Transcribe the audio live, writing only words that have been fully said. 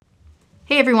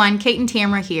Hey everyone, Kate and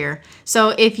Tamara here. So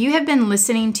if you have been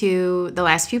listening to the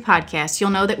last few podcasts, you'll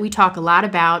know that we talk a lot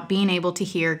about being able to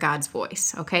hear God's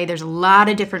voice. Okay, there's a lot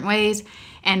of different ways,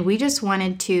 and we just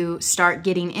wanted to start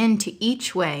getting into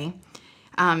each way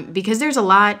because there's a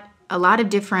lot of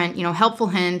different, helpful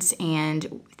hints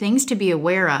and things to be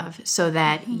aware of so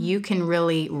that you can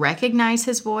really recognize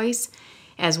His voice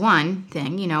as one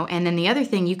thing, and then the other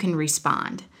thing, you can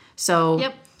respond. So.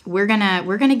 Yep. We're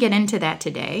gonna get into that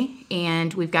today,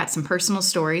 and we've got some personal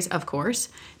stories, of course,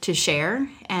 to share.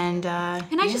 And I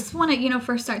just want to,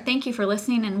 first start. Thank you for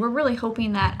listening, and we're really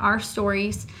hoping that our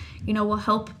stories, will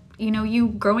help, you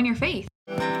grow in your faith.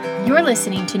 You're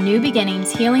listening to New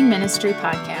Beginnings Healing Ministry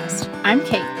Podcast. I'm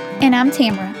Kate, and I'm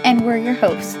Tamara, and we're your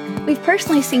hosts. We've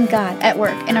personally seen God at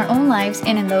work in our own lives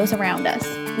and in those around us.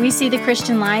 We see the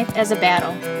Christian life as a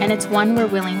battle, and it's one we're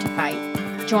willing to fight.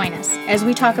 Join us as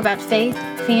we talk about faith,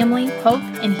 family, hope,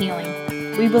 and healing.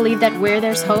 We believe that where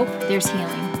there's hope, there's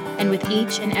healing. And with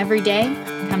each and every day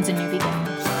comes a new beginning.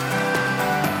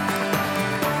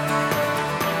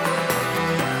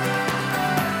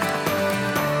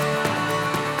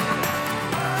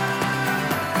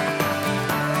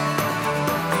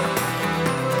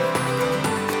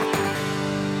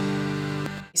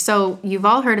 So you've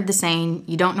all heard of the saying,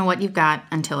 you don't know what you've got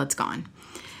until it's gone.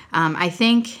 I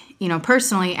think,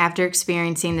 personally, after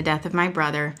experiencing the death of my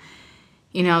brother,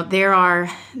 there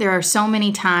are so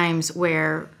many times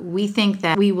where we think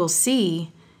that we will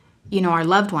see, our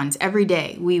loved ones every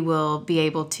day. We will be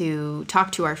able to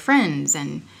talk to our friends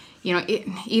and,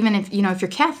 even if you're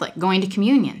Catholic, going to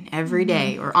communion every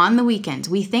day or on the weekends,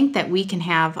 we think that we can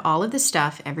have all of this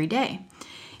stuff every day.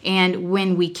 And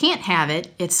when we can't have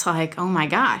it, it's like, oh my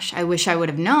gosh, I wish I would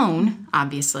have known,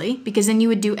 obviously, because then you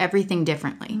would do everything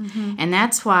differently. Mm-hmm. And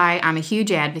that's why I'm a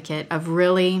huge advocate of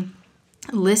really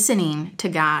listening to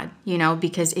God,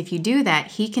 because if you do that,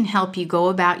 He can help you go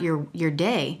about your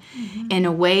day in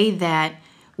a way that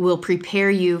will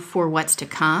prepare you for what's to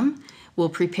come, will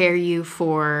prepare you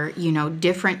for,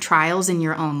 different trials in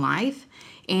your own life.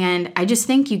 And I just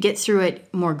think you get through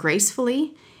it more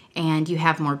gracefully and you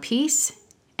have more peace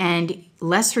and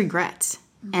less regrets.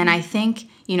 Mm-hmm. And I think,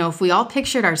 if we all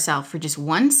pictured ourselves for just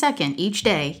 1 second each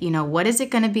day, what is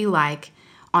it going to be like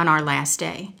on our last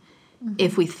day? Mm-hmm.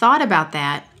 If we thought about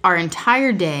that, our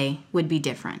entire day would be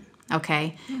different,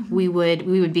 okay? Mm-hmm. We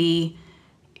would be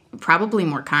probably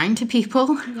more kind to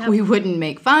people. Yep. We wouldn't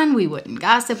make fun. We wouldn't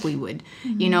gossip. We would,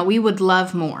 we would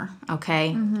love more,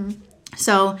 okay? Mm-hmm.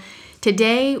 So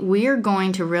today, we're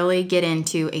going to really get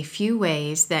into a few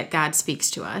ways that God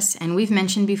speaks to us. And we've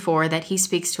mentioned before that He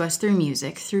speaks to us through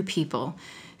music, through people,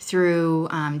 through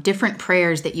different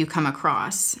prayers that you come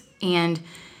across, and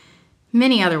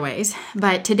many other ways.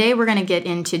 But today, we're going to get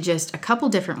into just a couple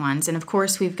different ones. And of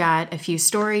course, we've got a few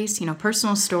stories,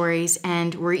 personal stories,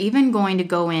 and we're even going to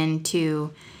go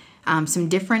into some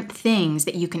different things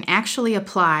that you can actually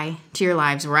apply to your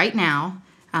lives right now,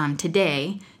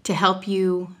 today, to help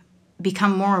you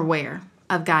become more aware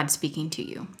of God speaking to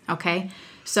you, okay?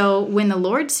 So when the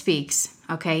Lord speaks,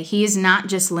 okay, He is not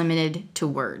just limited to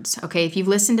words, okay? If you've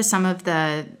listened to some of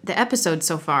the episodes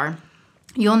so far,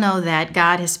 you'll know that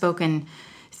God has spoken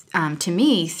to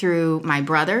me through my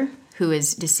brother, who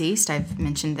is deceased. I've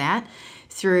mentioned that.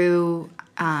 Through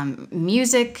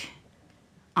music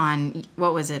on,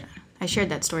 what was it? I shared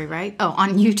that story, right? Oh,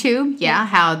 on YouTube, yeah.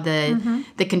 How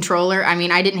the controller. I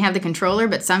mean, I didn't have the controller,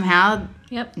 but somehow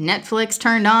Netflix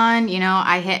turned on.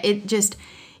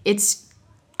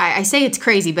 I say it's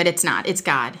crazy, but it's not. It's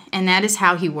God, and that is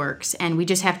how He works. And we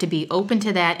just have to be open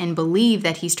to that and believe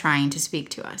that He's trying to speak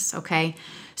to us. Okay,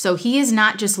 so He is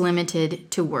not just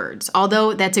limited to words.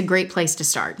 Although that's a great place to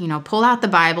start. Pull out the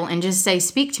Bible and just say,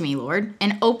 "Speak to me, Lord,"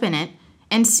 and open it,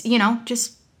 and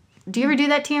just. Do you ever do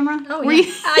that, Tamara? Oh, yeah.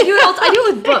 I do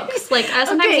it with books. Like,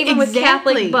 sometimes even with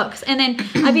Catholic books. And then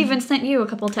I've even sent you a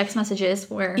couple text messages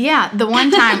where... Yeah, the one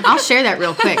time, I'll share that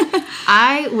real quick.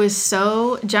 I was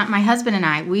my husband and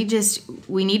I,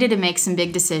 we needed to make some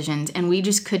big decisions, and we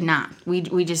just could not.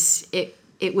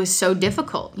 It was so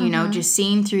difficult, just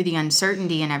seeing through the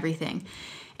uncertainty and everything.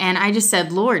 And I just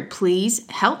said, Lord, please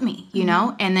help me,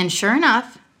 And then sure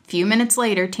enough, few minutes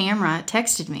later, Tamara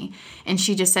texted me, and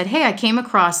she just said, hey, I came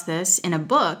across this in a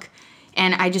book,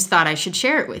 and I just thought I should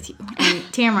share it with you. And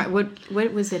Tamara,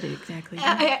 what was it exactly?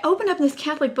 I opened up this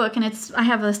Catholic book, and I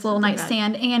have this little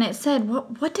nightstand, and it said,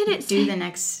 what did it say? Do the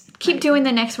next... Keep doing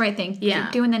the next right thing. Yeah.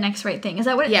 Keep doing the next right thing. Is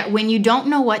that what Yeah, when you don't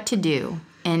know what to do,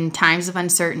 in times of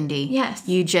uncertainty, Yes.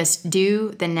 you just do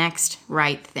the next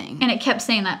right thing. And it kept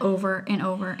saying that over and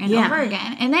over and Yeah. over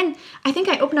again. And then I think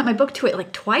I opened up my book to it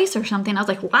like twice or something. I was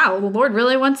like, wow, the Lord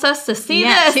really wants us to see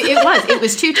this. It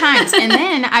was 2 times. And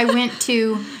then I went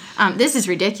to, this is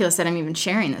ridiculous that I'm even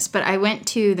sharing this, but I went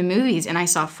to the movies and I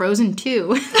saw Frozen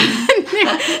 2.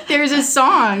 There's a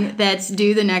song that's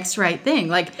Do the Next Right Thing.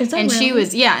 Like, Is that and she really?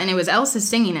 was, and it was Elsa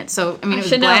singing it. So, I mean, it was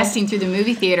should know. blasting through the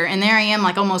movie theater. And there I am,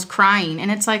 like, almost crying.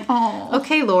 And it's like, Aw.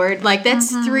 okay, Lord, like,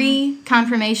 that's 3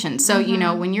 confirmations. So, you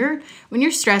know, when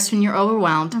you're stressed, when you're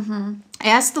overwhelmed,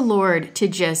 ask the Lord to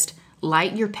just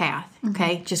light your path,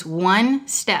 okay? Just one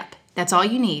step. That's all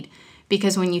you need.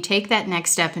 Because when you take that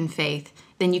next step in faith,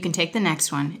 then you can take the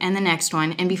next one,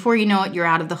 and before you know it, you're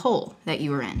out of the hole that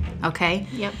you were in, okay?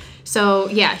 Yep. So,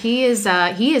 yeah, he is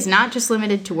not just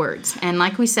limited to words. And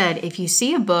like we said, if you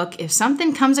see a book, if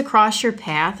something comes across your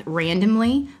path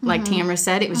randomly, like Tamara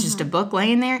said, it was just a book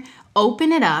laying there,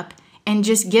 open it up and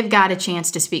just give God a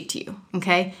chance to speak to you,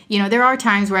 okay? You know, there are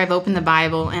times where I've opened the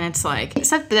Bible and it's like,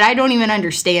 stuff that I don't even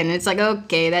understand, and it's like,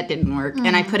 okay, that didn't work,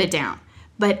 and I put it down.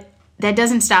 But that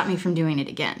doesn't stop me from doing it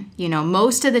again. You know,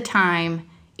 most of the time,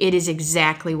 it is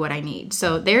exactly what I need.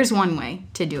 So there's one way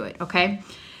to do it, okay?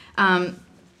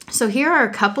 So here are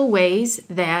a couple ways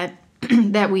that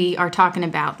that we are talking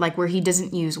about, like where he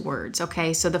doesn't use words,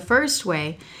 okay? So the first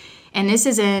way, and this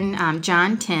is in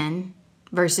John 10,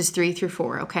 verses 3 through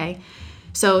 4, okay?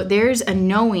 So there's a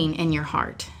knowing in your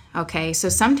heart, okay? So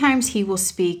sometimes he will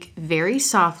speak very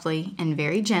softly and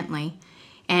very gently,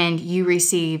 and you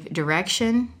receive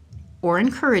direction or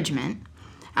encouragement,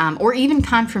 or even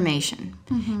confirmation.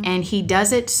 And he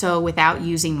does it so without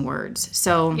using words.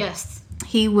 So Yes.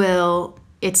 he will,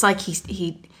 it's like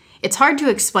it's hard to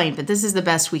explain, but this is the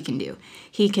best we can do.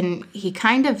 He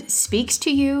kind of speaks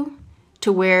to you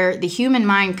to where the human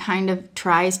mind kind of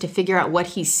tries to figure out what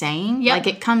he's saying. Yep. Like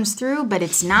it comes through, but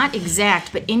it's not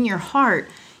exact. But in your heart,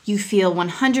 you feel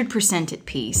 100% at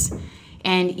peace.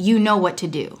 And you know what to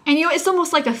do. And you know, it's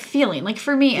almost like a feeling. Like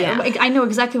for me, Yeah. I know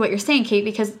exactly what you're saying, Kate,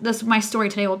 because my story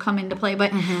today will come into play.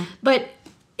 But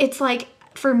it's like,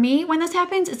 for me, when this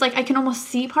happens, it's like I can almost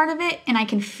see part of it and I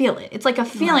can feel it. It's like a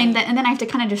feeling Right. that, and then I have to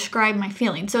kind of describe my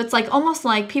feeling. So it's like almost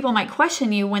like people might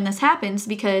question you when this happens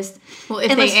because, Well,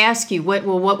 if unless- they ask you, what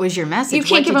was your message? You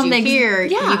can't give what them did the you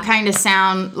ex- hear? yeah. You kind of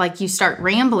sound like you start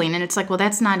rambling, and it's like, well,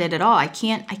 that's not it at all. I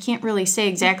can't really say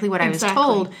exactly what I was Exactly.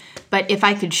 told, but if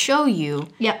I could show you,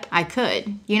 Yep. I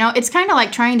could. You know, it's kind of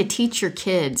like trying to teach your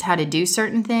kids how to do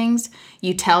certain things.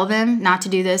 You tell them not to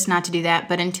do this, not to do that,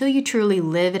 but until you truly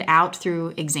live it out through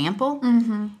example,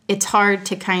 it's hard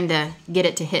to kind of get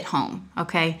it to hit home,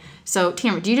 okay? So,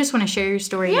 Tamara, do you just want to share your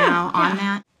story now on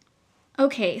that?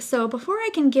 Okay, so before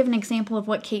I can give an example of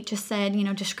what Kate just said, you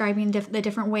know, describing the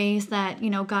different ways that,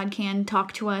 you know, God can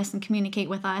talk to us and communicate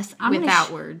with us. I'm gonna Without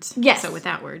words. Yes. So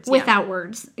without words. yeah. Without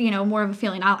words, you know, more of a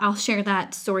feeling. I'll share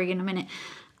that story in a minute.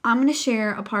 I'm going to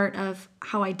share a part of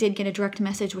how I did get a direct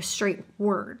message with straight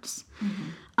words.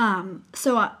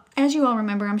 So as you all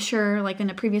remember, I'm sure, like in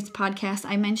a previous podcast,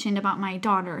 I mentioned about my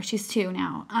daughter. She's 2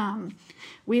 now.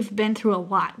 We've been through a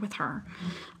lot with her.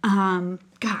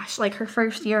 Gosh, like her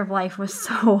first year of life was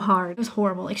so hard. It was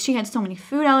horrible. Like she had so many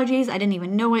food allergies. I didn't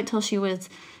even know it till she was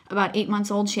about 8 months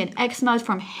old. She had eczema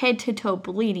from head to toe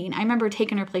bleeding. I remember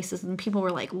taking her places and people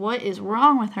were like, what is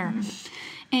wrong with her?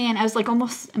 And I was like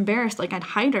almost embarrassed. Like I'd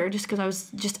hide her just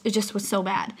because it just was so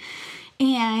bad.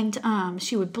 And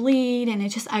she would bleed, and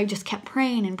I just kept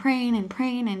praying and praying and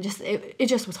praying, and it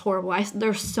just was horrible. There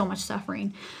was so much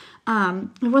suffering.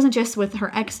 It wasn't just with her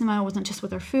eczema, it wasn't just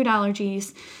with her food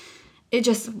allergies. There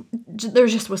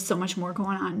just was so much more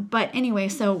going on. But anyway,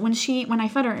 so when I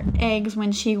fed her eggs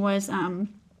when she was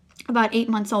about 8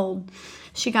 months old,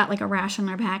 she got like a rash on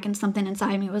her back, and something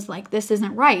inside me was like, this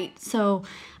isn't right. So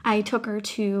I took her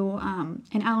to an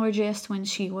allergist when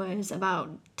she was about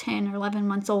 10 or 11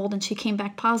 months old, and she came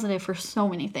back positive for so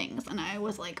many things. And I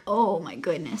was like, oh my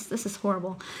goodness, this is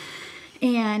horrible.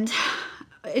 And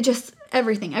it just,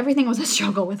 everything was a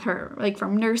struggle with her, like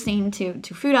from nursing to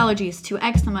food allergies to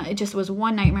eczema. It just was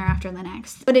one nightmare after the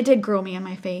next. But it did grow me in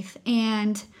my faith,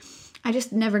 and I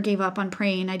just never gave up on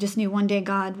praying. I just knew one day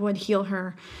God would heal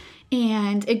her.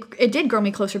 And it did grow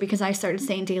me closer because I started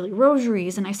saying daily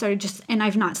rosaries, and and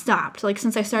I've not stopped. Like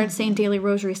since I started saying daily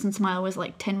rosaries since Mila was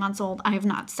like 10 months old, I have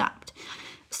not stopped.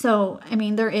 So, I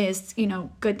mean, there is, you know,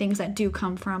 good things that do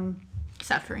come from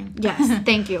Suffering. Yes,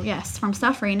 thank you. Yes, from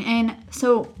suffering. And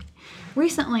so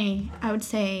recently, I would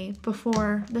say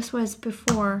before the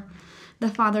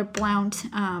Father Blount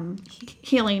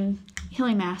healing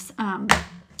mass.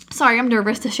 Sorry, I'm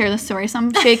nervous to share this story, so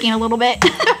I'm shaking a little bit.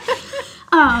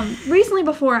 Recently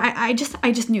before, I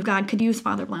just knew God could use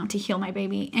Father Blount to heal my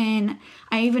baby, and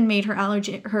I even made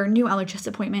her new allergist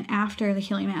appointment after the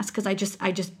healing mass because I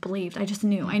just believed, I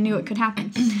knew it could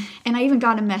happen. And I even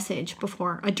got a message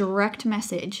before, a direct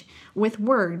message with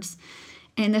words,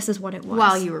 and this is what it was.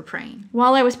 While you were praying.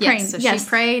 While I was praying. Yes, so she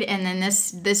prayed, and then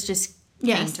this just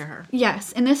came to her.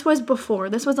 Yes, and this was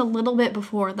a little bit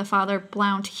before the Father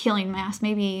Blount healing mass,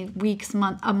 maybe weeks, a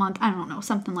month, I don't know,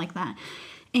 something like that.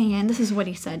 And this is what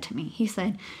he said to me. He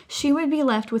said, she would be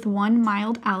left with one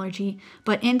mild allergy,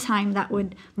 but in time that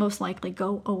would most likely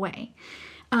go away.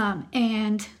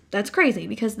 And that's crazy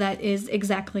because that is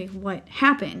exactly what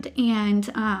happened.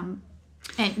 And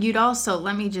you'd also,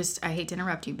 I hate to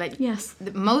interrupt you, but yes,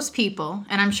 most people,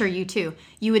 and I'm sure you too,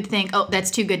 you would think, oh,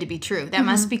 that's too good to be true. That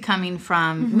must be coming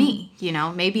from me.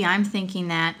 Maybe I'm thinking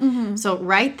that. So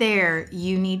right there,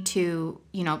 you need to,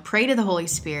 pray to the Holy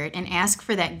Spirit and ask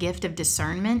for that gift of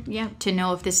discernment to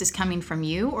know if this is coming from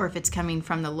you or if it's coming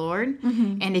from the Lord.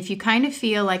 And if you kind of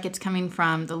feel like it's coming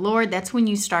from the Lord, that's when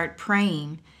you start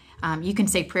praying. You can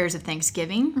say prayers of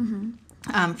thanksgiving.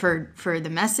 For the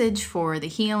message, for the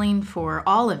healing, for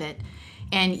all of it.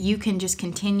 And you can just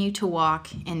continue to walk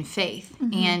in faith.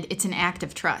 And it's an act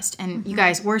of trust. And you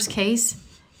guys, worst case,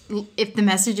 if the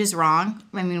message is wrong,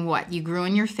 I mean, what? You grew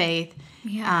in your faith.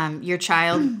 Your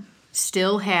child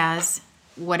still has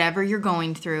whatever you're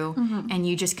going through. And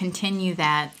you just continue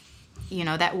that,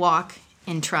 that walk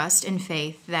in trust and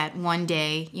faith that one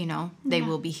day, they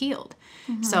will be healed.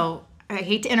 So I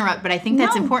hate to interrupt, but I think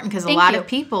that's important because a lot of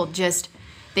people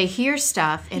they hear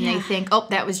stuff and they think, oh,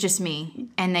 that was just me,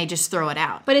 and they just throw it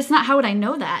out. But it's not, how would I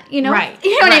know that, Right.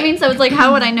 You know what I mean? So it's like,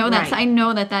 how would I know that? So I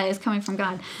know that is coming from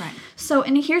God. Right. So,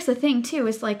 and here's the thing too,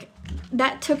 is like,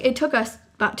 it took us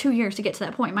about 2 years to get to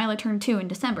that point. Mila turned 2 in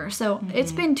December. So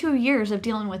it's been 2 years of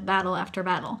dealing with battle after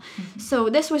battle. So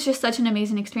this was just such an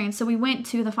amazing experience. So we went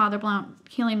to the Father Blount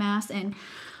healing mass, and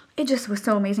it just was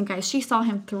so amazing, guys. She saw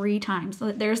him 3 times.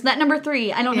 There's that number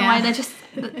 3. I don't know why that just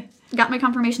got my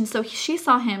confirmation. So she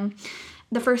saw him,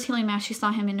 the first healing mass, she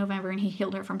saw him in November, and he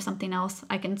healed her from something else.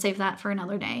 I can save that for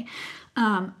another day.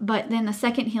 But then the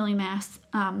second healing mass,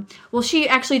 she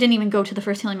actually didn't even go to the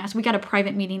first healing mass. We got a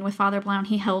private meeting with Father Blount.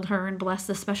 He held her and blessed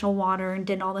the special water and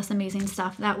did all this amazing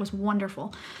stuff. That was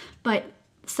wonderful. But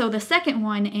so the second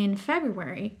one in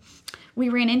February, we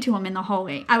ran into him in the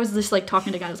hallway. I was just like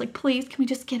talking to God. I was like, please, can we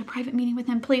just get a private meeting with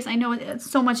him? Please. I know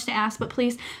it's so much to ask, but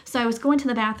please. So I was going to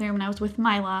the bathroom, and I was with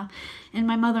Mila and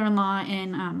my mother-in-law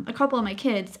and a couple of my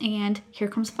kids. And here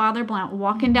comes Father Blount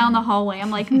walking down the hallway.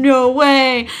 I'm like, no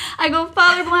way. I go,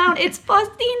 Father Blount, it's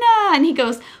Faustina. And he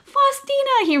goes,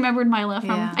 Faustina. He remembered Mila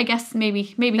from, I guess,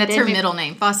 maybe That's her middle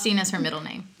name. Faustina's her middle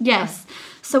name. Yes.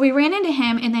 So we ran into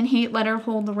him, and then he let her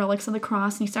hold the relics of the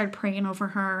cross, and he started praying over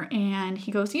her, and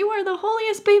he goes, you are the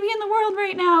holiest baby in the world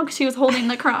right now, because she was holding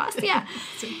the cross. Yeah.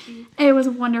 So cute. It was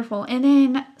wonderful. And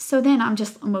then I'm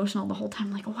just emotional the whole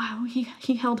time, like, wow,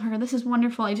 he held her. This is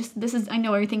wonderful. I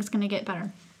know everything's going to get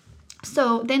better.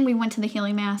 So then we went to the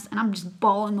healing mass, and I'm just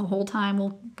bawling the whole time.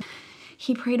 Well,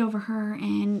 he prayed over her,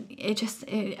 and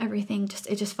everything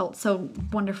just felt so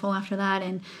wonderful after that.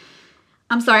 And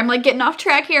I'm sorry, I'm like getting off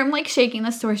track here. I'm like shaking.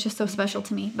 This story is just so special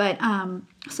to me. But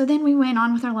so then we went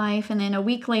on with our life, and then a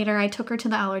week later, I took her to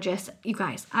the allergist. You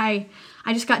guys, I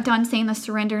just got done saying the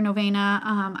surrender novena.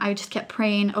 I just kept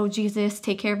praying, oh Jesus,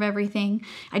 take care of everything.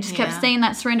 I just kept saying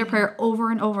that surrender prayer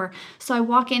over and over. So I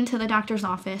walk into the doctor's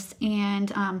office,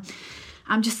 and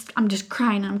I'm just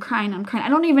crying. I'm crying. I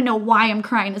don't even know why I'm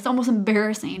crying. It's almost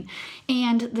embarrassing.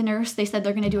 And the nurse, they said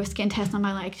they're going to do a skin test on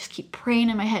my leg. I just keep praying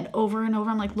in my head over and over.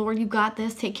 I'm like, Lord, you got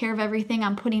this. Take care of everything.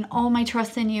 I'm putting all my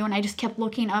trust in you. And I just kept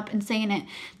looking up and saying it.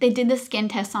 They did the skin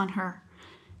test on her.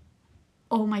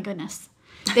 Oh my goodness.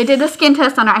 They did the skin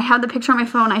test on her. I have the picture on my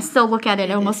phone. I still look at it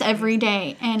almost every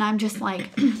day. And I'm just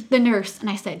like, the nurse. And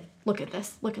I said, look at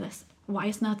this. Why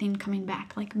is nothing coming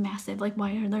back, like massive? Like,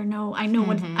 why are there no, I know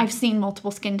when I've seen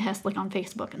multiple skin tests, like on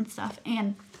Facebook and stuff.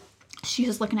 And she's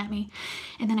just looking at me.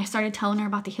 And then I started telling her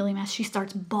about the healing mass. She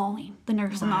starts bawling, the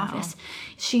nurse in the office.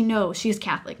 She knows, she's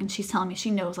Catholic, and she's telling me,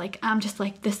 she knows, like, I'm just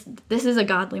like, this is a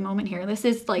godly moment here. This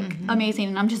is like amazing.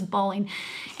 And I'm just bawling.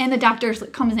 And the doctor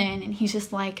comes in, and he's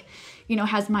just like,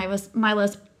 has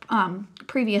Mila's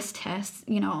previous tests,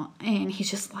 and he's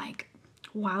just like,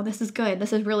 wow, this is good.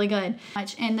 This is really good.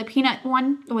 And the peanut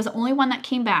one was the only one that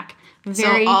came back.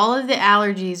 So all of the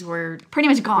allergies were pretty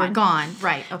much gone.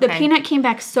 Right, okay. The peanut came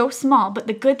back so small, but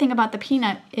the good thing about the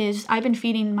peanut is I've been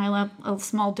feeding Mila a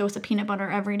small dose of peanut butter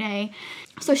every day,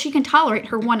 so she can tolerate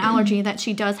her one allergy that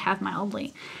she does have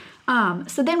mildly.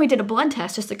 So then we did a blood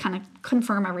test just to kind of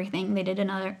confirm everything. They did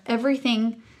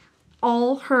everything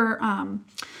all her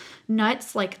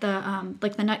nuts, like the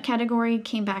nut category,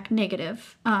 came back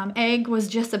negative. Egg was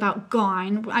just about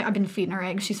gone. I've been feeding her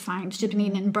eggs. She's fine. She's been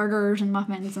eating in burgers and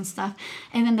muffins and stuff.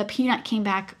 And then the peanut came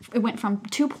back. It went from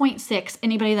 2.6,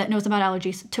 anybody that knows about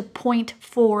allergies, to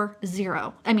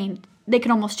 0.40. I mean, they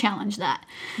could almost challenge that.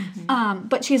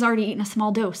 But she's already eaten a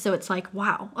small dose, so it's like,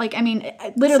 wow. Like, I mean,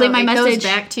 literally so my message. It goes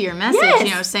back to your message,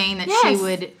 Yes. Saying that Yes. she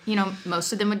would,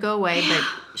 most of them would go away, but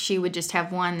she would just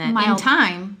have one that in Mild.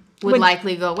 time would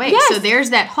likely go away. Yes. So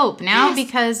there's that hope. Now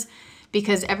Yes.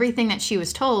 because everything that she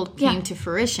was told came to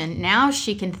fruition, now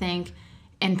she can think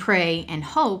and pray and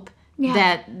hope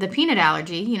that the peanut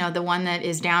allergy, the one that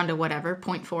is down to whatever,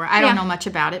 0.4, I don't know much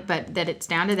about it, but that it's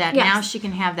down to that. Yes. Now she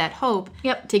can have that hope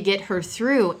to get her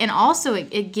through. And also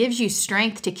it gives you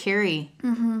strength to carry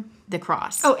the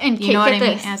cross. Oh, and Kate, you know get what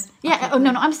I this. mean? Oh,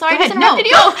 no, I'm sorry. I Go just ahead.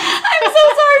 interrupted No, you. I'm so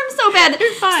sorry. I'm so bad.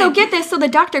 You're fine. So get this. So the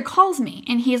doctor calls me,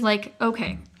 and he's like,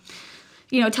 okay.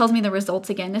 Tells me the results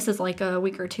again. This is like a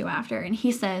week or two after. And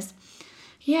he says,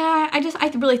 yeah,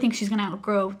 I really think she's going to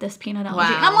outgrow this peanut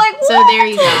allergy. Wow. And I'm like, what? So there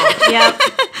you go. Yep.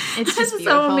 It's just is beautiful.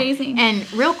 so amazing.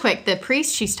 And real quick, the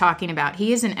priest she's talking about,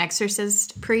 he is an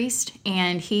exorcist priest,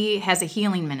 and he has a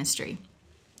healing ministry.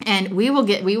 And we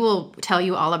will tell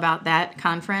you all about that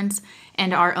conference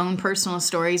and our own personal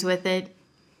stories with it.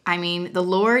 I mean, the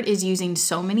Lord is using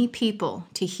so many people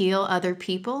to heal other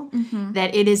people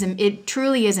that it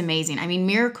truly is amazing. I mean,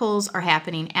 miracles are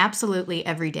happening absolutely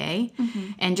every day.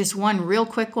 And just one real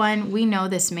quick one, we know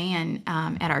this man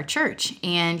at our church,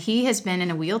 and he has been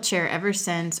in a wheelchair ever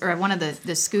since, or one of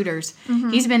the scooters.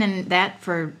 He's been in that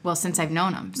since I've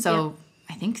known him. So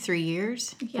I think 3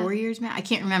 years, 4 years now. I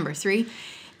can't remember, 3.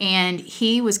 And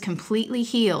he was completely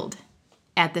healed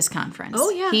at this conference. Oh,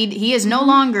 yeah. He is no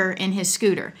longer in his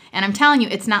scooter. And I'm telling you,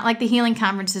 it's not like the healing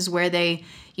conferences where they,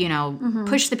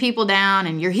 push the people down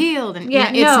and you're healed. And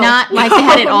it's not like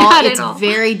that at all. Not It's at all.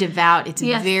 very devout. It's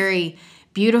Yes. very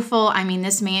beautiful. I mean,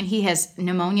 this man, he has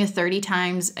pneumonia 30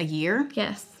 times a year.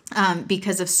 Yes.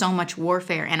 Because of so much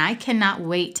warfare. And I cannot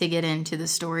wait to get into the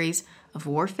stories of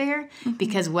warfare,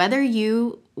 because whether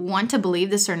you want to believe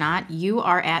this or not, you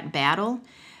are at battle.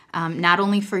 Not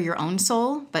only for your own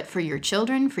soul, but for your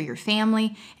children, for your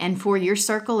family, and for your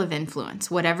circle of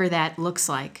influence, whatever that looks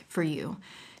like for you.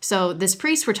 So this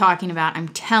priest we're talking about, I'm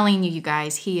telling you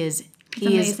guys, he is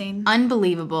amazing.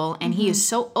 Unbelievable, and he is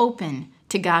so open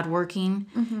to God working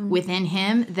within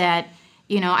him that,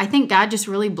 I think God just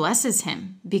really blesses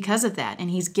him because of that. And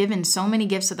he's given so many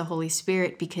gifts of the Holy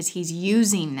Spirit because he's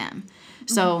using them.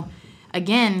 So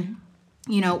again,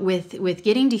 with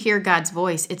getting to hear God's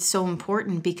voice, it's so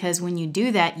important, because when you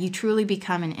do that, you truly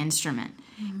become an instrument,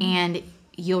 and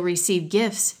you'll receive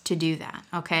gifts to do that.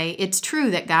 Okay, it's true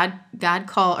that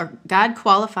God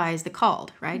qualifies the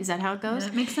called, right? Is that how it goes?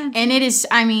 That makes sense. And it is.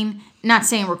 I mean, not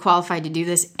saying we're qualified to do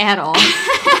this at all.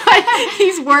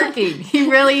 He's working. He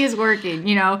really is working.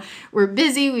 We're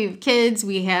busy. We have kids.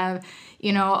 We have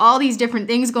all these different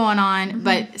things going on,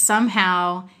 but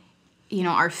somehow,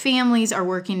 our families are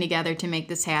working together to make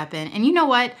this happen. And you know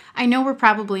what? I know we're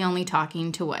probably only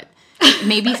talking to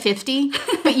maybe 50.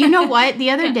 But you know what? The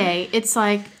other day, it's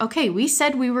like, okay, we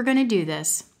said we were going to do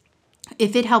this.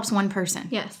 If it helps one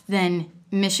person, then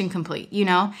mission complete,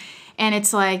 And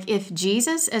it's like, if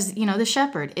Jesus, as, the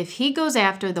shepherd, if he goes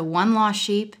after the one lost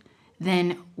sheep,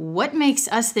 then what makes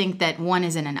us think that one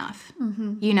isn't enough,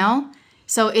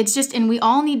 So it's just, and we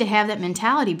all need to have that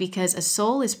mentality, because a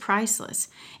soul is priceless.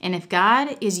 And if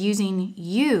God is using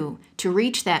you to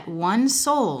reach that one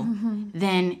soul,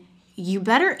 then you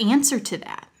better answer to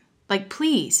that. Like,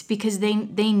 please, because they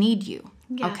need you.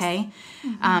 Yes. Okay?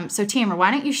 So Tamara,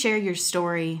 why don't you share your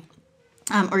story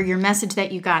or your message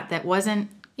that you got that wasn't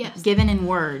given in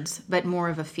words, but more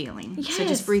of a feeling. Yes. So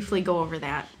just briefly go over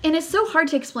that. And it's so hard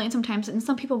to explain sometimes, and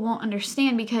some people won't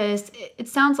understand, because it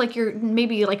sounds like you're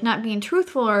maybe like not being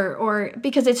truthful, or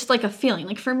because it's just like a feeling.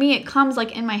 Like for me, it comes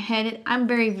like in my head. I'm a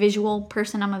very visual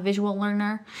person. I'm a visual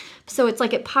learner. So it's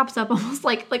like it pops up almost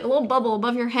like a little bubble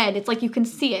above your head. It's like you can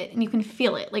see it and you can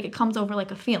feel it. Like it comes over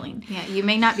like a feeling. Yeah, you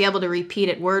may not be able to repeat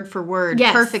it word for word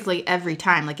perfectly every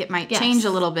time. Like it might change a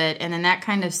little bit, and then that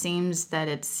kind of seems that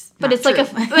it's but it's true.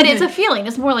 But it's a feeling.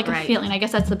 It's more like a Right. feeling. I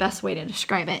guess that's the best way to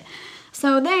describe it.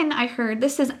 So then I heard,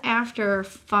 this is after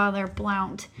Father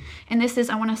Blount, and this is,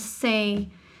 I want to say,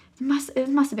 it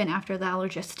must have been after the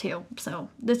allergist too. So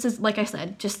this is, like I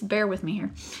said, just bear with me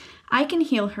here. I can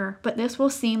heal her, but this will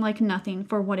seem like nothing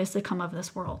for what is to come of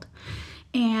this world.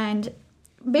 And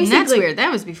basically, And that's weird.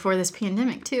 That was before this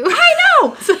pandemic too. I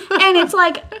know. And it's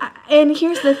like, and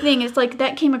here's the thing. It's like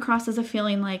that came across as a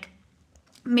feeling, like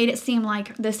made it seem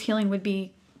like this healing would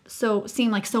be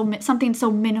seem like something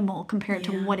so minimal compared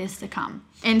to what is to come.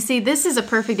 And see, this is a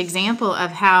perfect example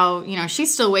of how,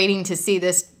 she's still waiting to see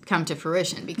this come to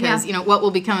fruition because, what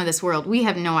will become of this world, we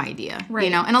have no idea,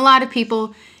 right. And a lot of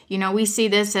people, we see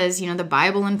this as, the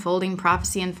Bible unfolding,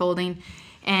 prophecy unfolding,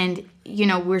 and,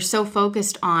 we're so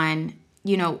focused on,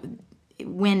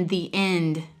 when the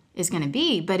end is going to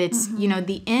be, but it's,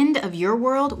 the end of your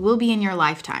world will be in your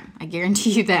lifetime. I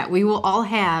guarantee you that. We will all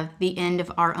have the end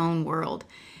of our own world.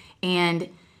 And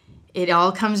it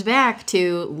all comes back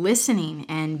to listening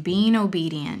and being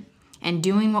obedient and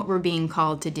doing what we're being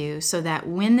called to do so that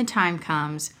when the time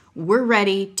comes, we're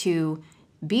ready to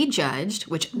be judged,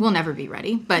 which we'll never be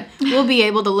ready, but we'll be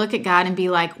able to look at God and be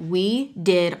like, we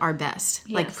did our best.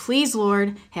 Yes. Like, please,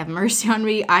 Lord, have mercy on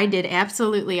me. I did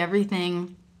absolutely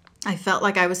everything I felt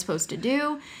like I was supposed to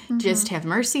do. Just have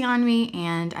mercy on me,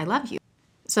 and I love you.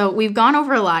 So we've gone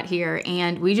over a lot here,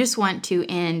 and we just want to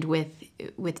end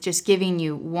with just giving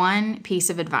you one piece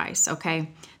of advice, okay?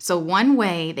 So one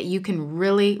way that you can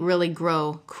really, really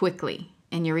grow quickly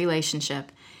in your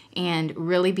relationship and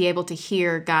really be able to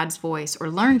hear God's voice or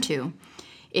learn to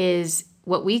is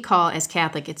what we call as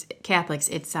Catholics,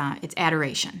 it's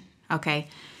adoration, okay?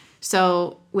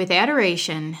 So with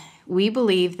adoration, we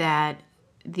believe that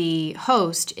the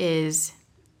host is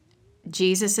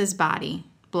Jesus's body,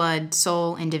 blood,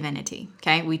 soul, and divinity,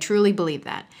 okay? We truly believe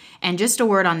that. And just a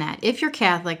word on that. If you're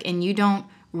Catholic and you don't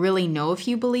really know if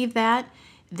you believe that,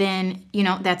 then,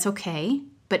 that's okay.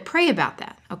 But pray about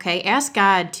that, okay? Ask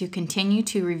God to continue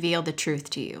to reveal the truth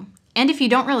to you. And if you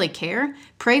don't really care,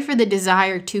 pray for the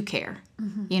desire to care.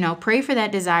 Pray for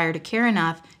that desire to care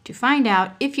enough to find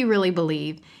out if you really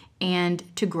believe and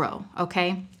to grow,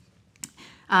 okay?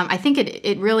 I think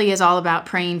it really is all about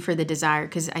praying for the desire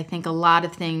because I think a lot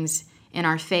of things in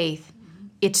our faith,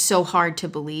 it's so hard to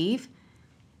believe.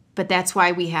 But that's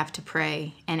why we have to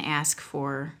pray and ask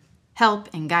for help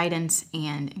and guidance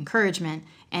and encouragement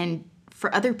and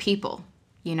for other people,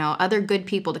 other good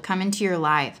people to come into your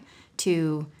life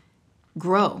to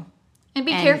grow. And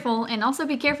be careful, and also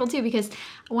be careful too, because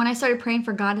when I started praying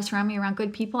for God to surround me around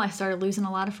good people, I started losing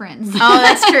a lot of friends. Oh,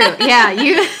 that's true. Yeah,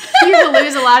 you will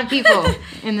lose a lot of people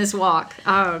in this walk.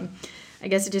 I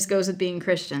guess it just goes with being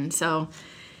Christian. So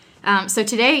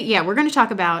today, we're going to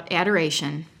talk about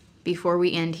adoration before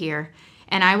we end here,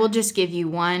 and I will just give you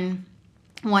one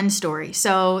story.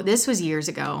 So this was years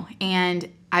ago,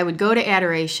 and I would go to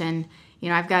adoration.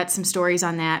 I've got some stories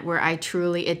on that where I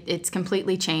truly, it's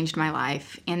completely changed my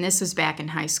life. And this was back in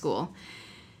high school.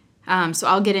 So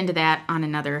I'll get into that on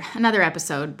another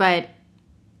episode. But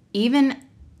even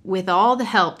with all the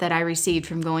help that I received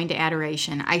from going to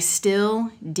adoration, I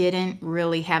still didn't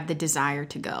really have the desire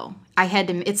to go.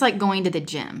 It's like going to the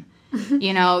gym.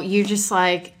 You're just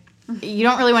like, you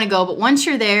don't really want to go, but once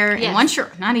you're there, and once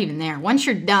you're not even there, once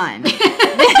you're done,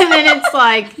 then it's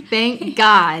like, thank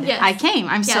God I came.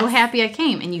 I'm so happy I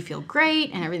came. And you feel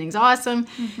great and everything's awesome.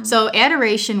 So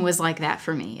adoration was like that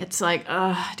for me. It's like,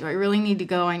 do I really need to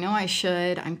go? I know I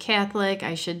should. I'm Catholic.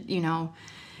 I should,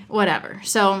 whatever.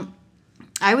 So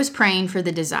I was praying for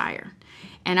the desire.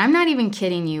 And I'm not even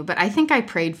kidding you, but I think I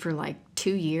prayed for like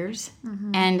 2 years.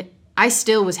 And I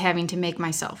still was having to make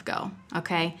myself go,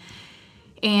 okay?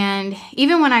 And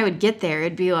even when I would get there,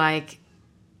 it'd be like,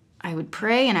 I would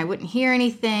pray and I wouldn't hear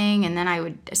anything. And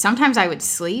then sometimes I would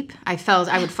sleep. I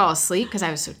would fall asleep because I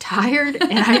was so tired.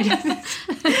 And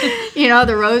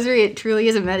the rosary, it truly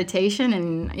is a meditation.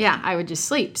 And I would just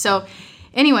sleep. So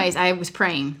anyways, I was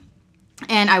praying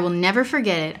and I will never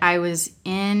forget it. I was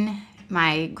in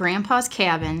my grandpa's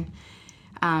cabin,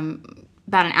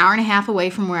 about an hour and a half away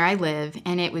from where I live,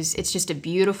 and it's just a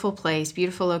beautiful place,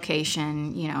 beautiful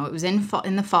location. It was in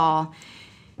the fall,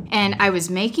 and I was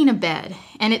making a bed,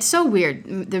 and it's so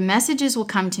weird. The messages will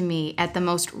come to me at the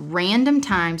most random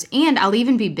times, and I'll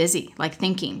even be busy, like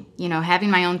thinking, having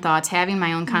my own thoughts, having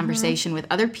my own conversation with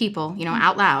other people,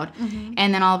 out loud,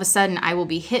 and then all of a sudden I will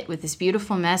be hit with this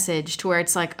beautiful message to where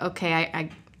it's like, okay,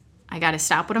 I got to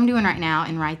stop what I'm doing right now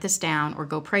and write this down or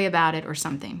go pray about it or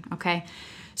something, okay?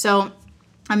 So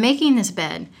I'm making this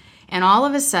bed, and all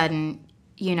of a sudden,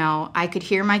 I could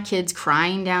hear my kids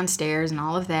crying downstairs and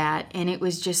all of that, and it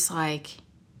was just like,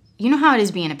 how it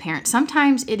is being a parent.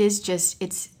 Sometimes it is just,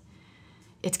 it's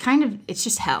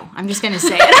just hell. I'm just going to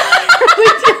say it.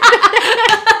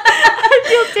 I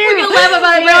feel terrible. We can laugh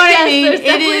about it, but I mean? there's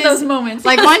definitely those moments.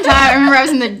 Like one time, I remember I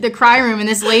was in the cry room, and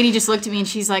this lady just looked at me, and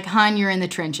she's like, "Hun, you're in the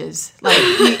trenches. Like,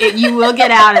 you will get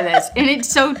out of this." And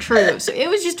it's so true. So it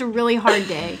was just a really hard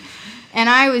day. And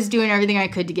I was doing everything I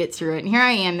could to get through it. And here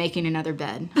I am making another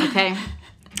bed, okay?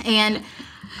 And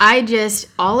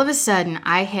all of a sudden,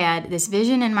 I had this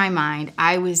vision in my mind.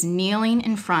 I was kneeling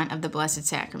in front of the Blessed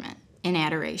Sacrament in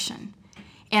adoration.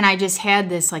 And I just had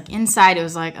this, like, inside, it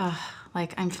was like, oh,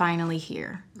 like, I'm finally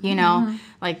here. You know,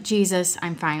 like, Jesus,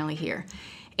 I'm finally here.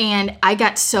 And I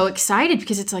got so excited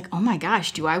because it's like, oh my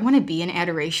gosh, do I want to be in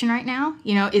adoration right now?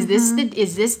 You know, is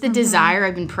this the desire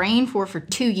I've been praying for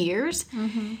 2 years?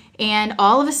 And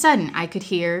all of a sudden I could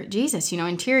hear Jesus, you know,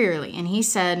 interiorly. And he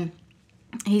said,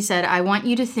 I want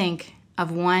you to think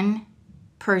of one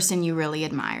person you really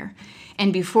admire.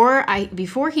 And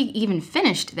before he even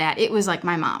finished that, it was like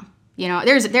my mom. You know,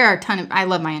 there are a ton of, I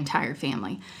love my entire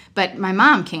family, but my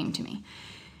mom came to me.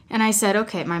 And I said,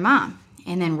 okay, my mom.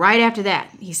 And then right after that,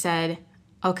 he said,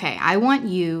 okay, I want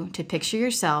you to picture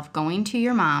yourself going to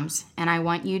your mom's, and I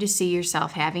want you to see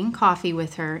yourself having coffee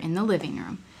with her in the living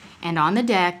room and on the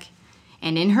deck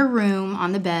and in her room,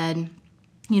 on the bed,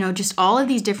 you know, just all of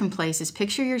these different places.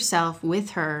 Picture yourself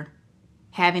with her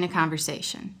having a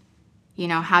conversation. You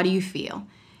know, how do you feel?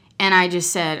 And I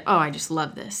just said, oh, I just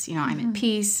love this. You know, I'm at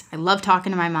peace. I love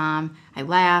talking to my mom. I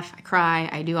laugh, I cry,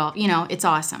 I do all, you know, it's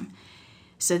awesome.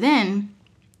 So then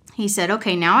he said,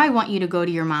 okay, now I want you to go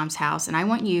to your mom's house, and I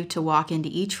want you to walk into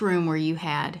each room where you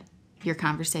had your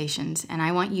conversations, and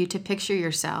I want you to picture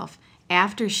yourself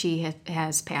after she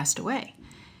has passed away.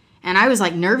 And I was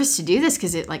like nervous to do this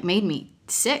because it like made me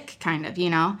sick, kind of, you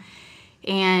know.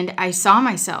 And I saw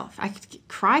myself. I could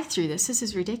cry through this. This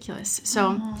is ridiculous.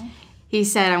 So he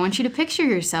said, I want you to picture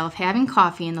yourself having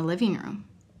coffee in the living room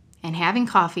and having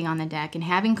coffee on the deck and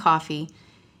having coffee,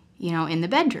 you know, in the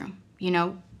bedroom, you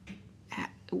know.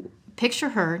 Picture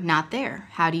her not there.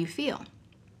 How do you feel?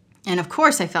 And of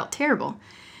course, I felt terrible.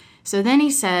 So then he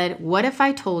said, what if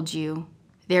I told you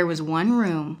there was one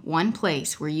room, one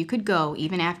place where you could go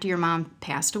even after your mom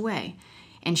passed away,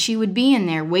 and she would be in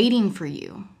there waiting for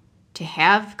you to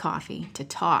have coffee, to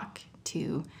talk,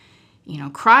 to, you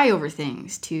know, cry over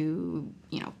things, to,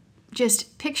 you know,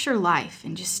 just picture life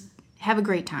and just have a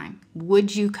great time.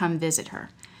 Would you come visit her?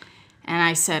 And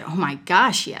I said, oh my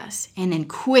gosh, yes. And then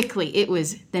quickly it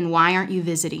was, then why aren't you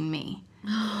visiting me?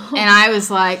 And I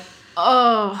was like,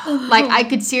 oh, like I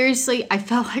could seriously, I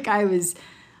felt like I was,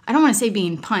 I don't want to say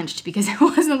being punched because it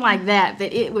wasn't like that,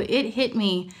 but it hit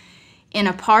me in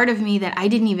a part of me that I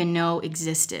didn't even know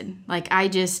existed. Like I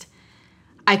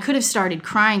could have started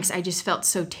crying because I just felt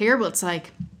so terrible. It's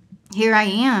like, here I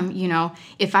am, you know,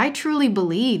 if I truly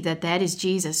believe that that is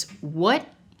Jesus, what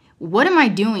am I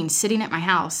doing sitting at my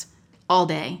house all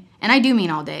day? And I do mean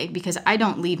all day because I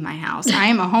don't leave my house. I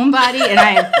am a homebody and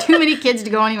I have too many kids to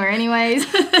go anywhere anyways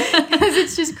because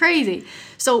it's just crazy.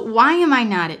 So why am I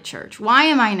not at church? Why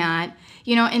am I not,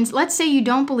 you know, and let's say you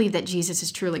don't believe that Jesus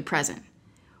is truly present.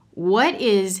 What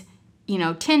is, you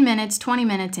know, 10 minutes, 20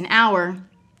 minutes, an hour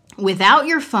without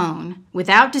your phone,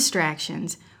 without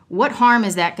distractions? What harm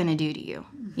is that going to do to you?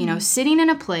 You know, sitting in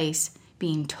a place,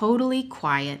 being totally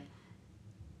quiet,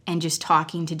 and just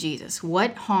talking to Jesus.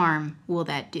 What harm will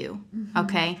that do?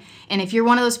 Okay? And if you're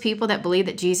one of those people that believe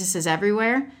that Jesus is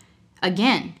everywhere,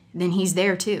 again, then he's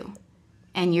there too.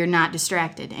 And you're not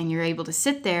distracted. And you're able to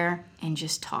sit there and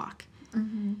just talk.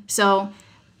 So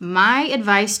my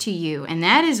advice to you, and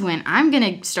that is when I'm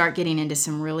going to start getting into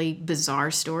some really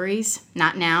bizarre stories.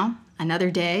 Not now, another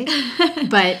day.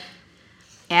 But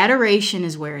adoration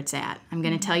is where it's at. I'm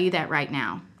going to tell you that right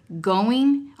now.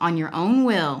 Going on your own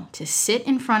will to sit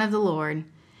in front of the Lord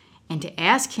and to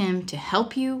ask him to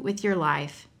help you with your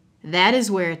life, that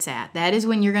is where it's at. That is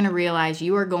when you're going to realize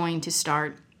you are going to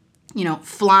start, you know,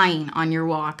 flying on your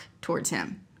walk towards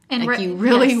him. And like you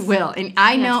really will. And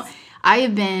I know I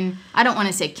have been, I don't want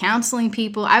to say counseling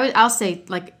people. I'll say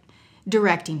like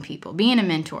directing people, being a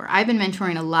mentor. I've been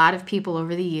mentoring a lot of people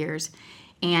over the years,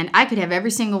 and I could have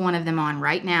every single one of them on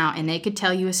right now, and they could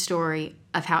tell you a story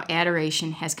of how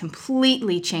adoration has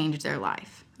completely changed their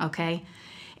life, okay?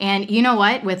 And you know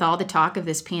what? With all the talk of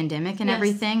this pandemic and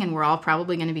everything, and we're all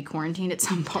probably going to be quarantined at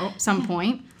some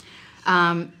point,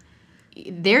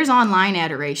 there's online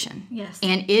adoration. Yes.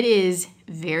 And it is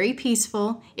very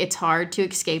peaceful. It's hard to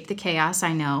escape the chaos,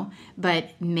 I know,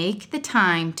 but make the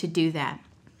time to do that.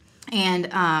 And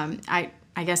I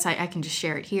guess I can just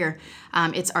share it here.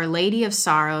 It's Our Lady of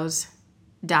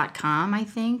Sorrows.com, I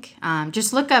think.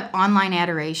 Just look up online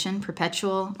adoration,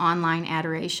 perpetual online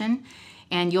adoration,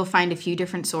 and you'll find a few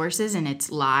different sources, and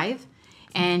it's live.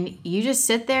 And you just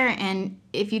sit there, and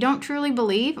if you don't truly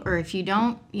believe, or if you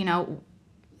don't, you know,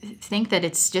 think that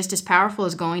it's just as powerful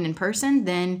as going in person,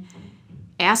 then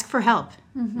ask for help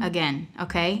again,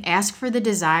 okay? Ask for the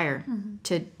desire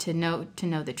to know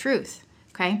the truth,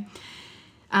 okay?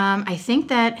 I think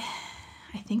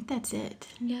I think that's it.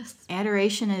 Yes.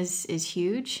 Adoration is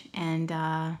huge, and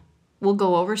we'll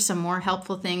go over some more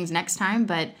helpful things next time,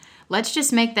 but let's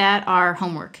just make that our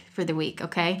homework for the week,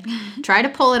 okay? Try to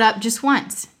pull it up just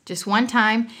once, just one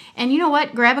time. And you know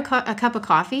what? Grab a cup of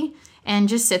coffee and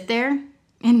just sit there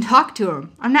and talk to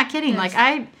him. I'm not kidding. Yes. Like,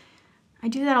 I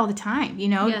do that all the time, you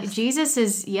know? Yes. Jesus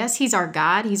is, yes, he's our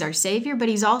God, he's our Savior, but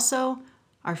he's also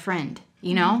our friend,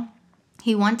 you know?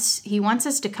 He wants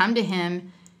us to come to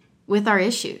him with our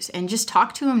issues and just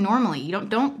talk to him normally. You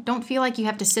don't feel like you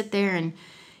have to sit there and,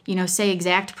 you know, say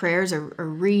exact prayers or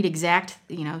read exact,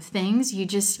 you know, things.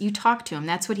 You talk to him.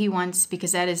 That's what he wants,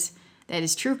 because that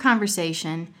is true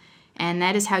conversation, and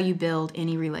that is how you build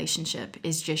any relationship,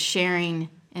 is just sharing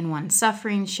in one's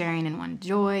suffering, sharing in one's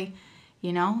joy,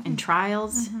 you know, and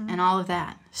trials and all of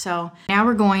that. So now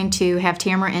we're going to have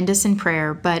Tamara end us in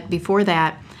prayer, but before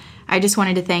that, I just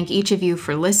wanted to thank each of you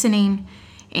for listening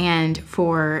and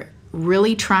for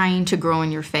really trying to grow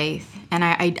in your faith. And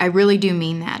I really do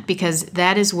mean that, because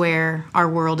that is where our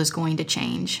world is going to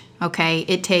change, okay?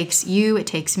 It takes you, it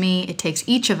takes me, it takes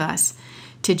each of us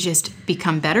to just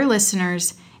become better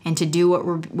listeners and to do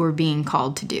what we're being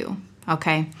called to do,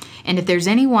 okay? And if there's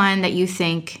anyone that you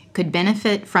think could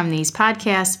benefit from these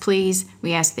podcasts, please,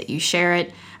 we ask that you share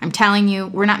it. I'm telling you,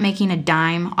 we're not making a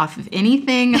dime off of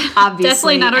anything,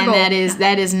 obviously. Definitely not our goal. And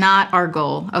that is not our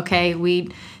goal, okay?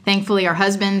 Thankfully, our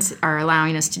husbands are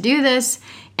allowing us to do this,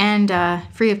 and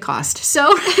free of cost.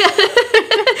 So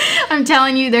I'm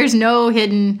telling you, there's no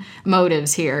hidden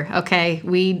motives here, okay?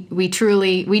 We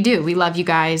truly do. We love you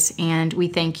guys, and we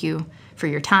thank you for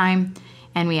your time,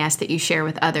 and we ask that you share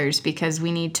with others, because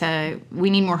we need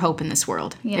more hope in this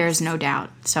world. Yes. There's no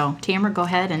doubt. So Tamara, go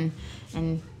ahead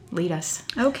and lead us.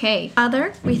 Okay.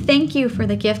 Father, we thank you for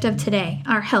the gift of today,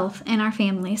 our health and our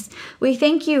families. We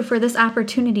thank you for this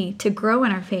opportunity to grow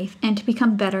in our faith and to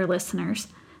become better listeners.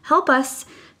 Help us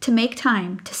to make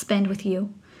time to spend with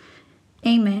you.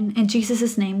 Amen. In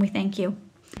Jesus' name, we thank you.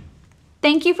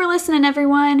 Thank you for listening,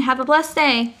 everyone. Have a blessed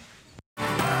day.